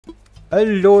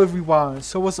Hello everyone,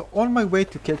 so I was on my way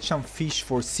to catch some fish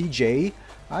for CJ.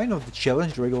 I know the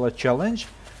challenge, regular challenge,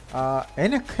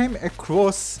 and I came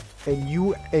across a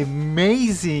new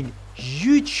amazing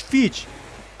huge fish.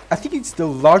 I think it's the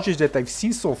largest that I've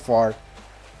seen so far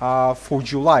for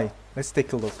July. Let's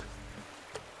take a look.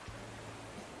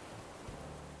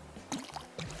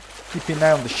 Keep an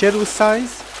eye on the shadow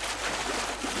size.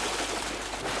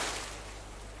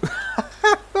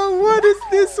 What is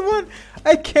this one?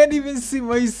 I can't even see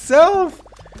myself.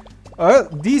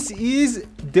 This is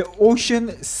the Ocean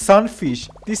Sunfish.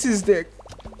 This is the...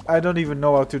 I don't even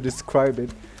know how to describe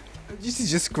it. This is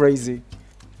just crazy.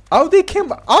 How they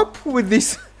came up with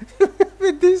this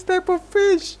with this type of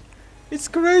fish. It's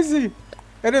crazy.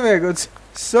 Anyway, I got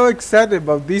so excited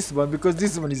about this one because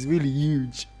this one is really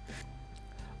huge.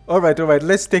 Alright,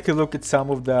 let's take a look at some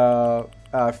of the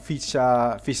fish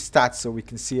stats so we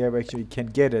can see how actually we can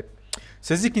get it.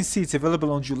 So as you can see, it's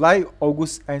available on July,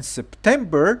 August and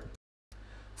September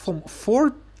from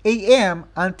 4 AM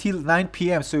until 9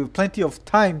 PM. So you have plenty of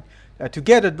time to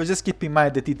get it, but just keep in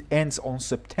mind that it ends on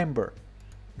September.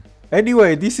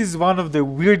 Anyway, this is one of the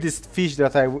weirdest fish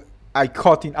that I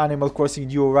caught in Animal Crossing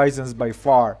New Horizons by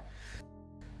far.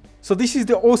 So this is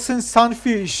the Ocean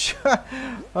Sunfish.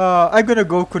 I'm gonna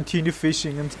go continue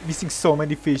fishing. I'm missing so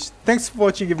many fish. Thanks for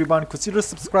watching everyone. Consider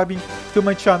subscribing to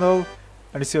my channel.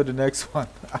 And see you on the next one.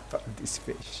 This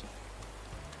fish.